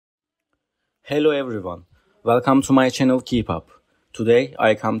Hello everyone, welcome to my channel Keep Up. Today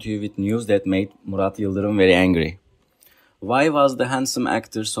I come to you with news that made Murat Yıldırım very angry. Why was the handsome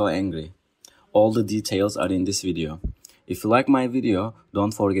actor so angry? All the details are in this video. If you like my video,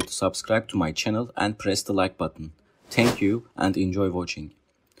 don't forget to subscribe to my channel and press the like button. Thank you and enjoy watching.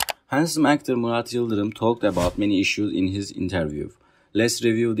 Handsome actor Murat Yıldırım talked about many issues in his interview. Let's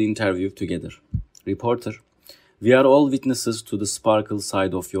review the interview together. Reporter: We are all witnesses to the sparkle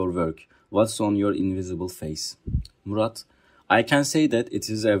side of your work. What's on your invisible face? Murat: I can say that it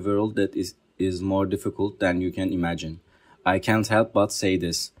is a world that is more difficult than you can imagine. I can't help but say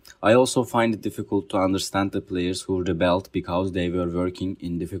this. I also find it difficult to understand the players who rebelled because they were working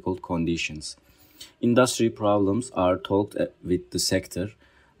in difficult conditions. Industry problems are talked with the sector,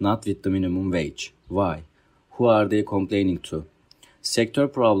 not with the minimum wage. Why? Who are they complaining to? Sector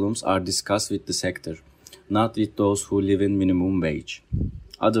problems are discussed with the sector, not with those who live in minimum wage.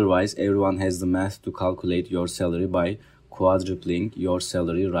 Otherwise, everyone has the math to calculate your salary by quadrupling your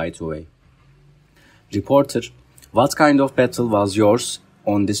salary right away. Reporter: What kind of battle was yours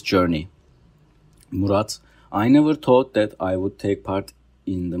on this journey? Murat: I never thought that I would take part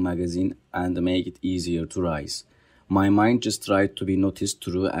in the magazine and make it easier to rise. My mind just tried to be noticed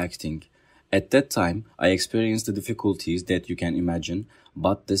through acting. At that time, I experienced the difficulties that you can imagine,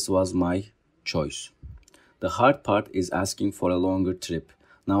 but this was my choice. The hard part is asking for a longer trip.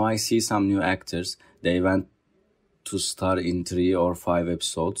 Now I see some new actors, they went to star in 3 or 5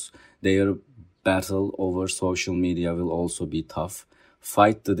 episodes. Their battle over social media will also be tough.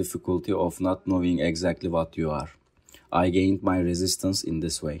 Fight the difficulty of not knowing exactly what you are. I gained my resistance in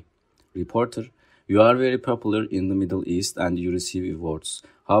this way. Reporter: You are very popular in the Middle East and you receive awards.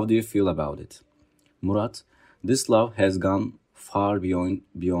 How do you feel about it? Murat: This love has gone far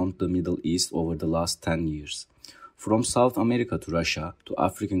beyond the Middle East over the last 10 years. From South America to Russia to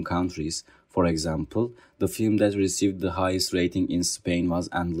African countries, for example, the film that received the highest rating in Spain was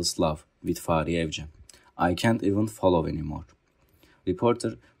Endless Love with Fahriye Evcen. I can't even follow anymore.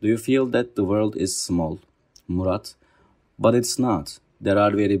 Reporter: Do you feel that the world is small? Murat: But it's not. There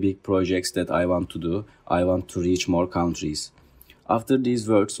are very big projects that I want to do. I want to reach more countries. After these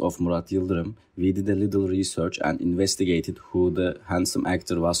words of Murat Yıldırım, we did a little research and investigated who the handsome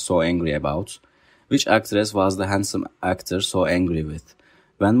actor was so angry about. Which actress was the handsome actor so angry with?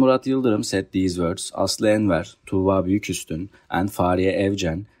 When Murat Yıldırım said these words, Aslı Enver, Tuğba Büyüküstün, and Fahriye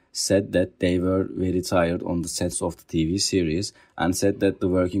Evcen said that they were very tired on the sets of the TV series and said that the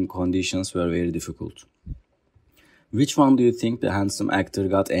working conditions were very difficult. Which one do you think the handsome actor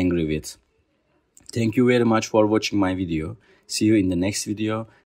got angry with? Thank you very much for watching my video. See you in the next video.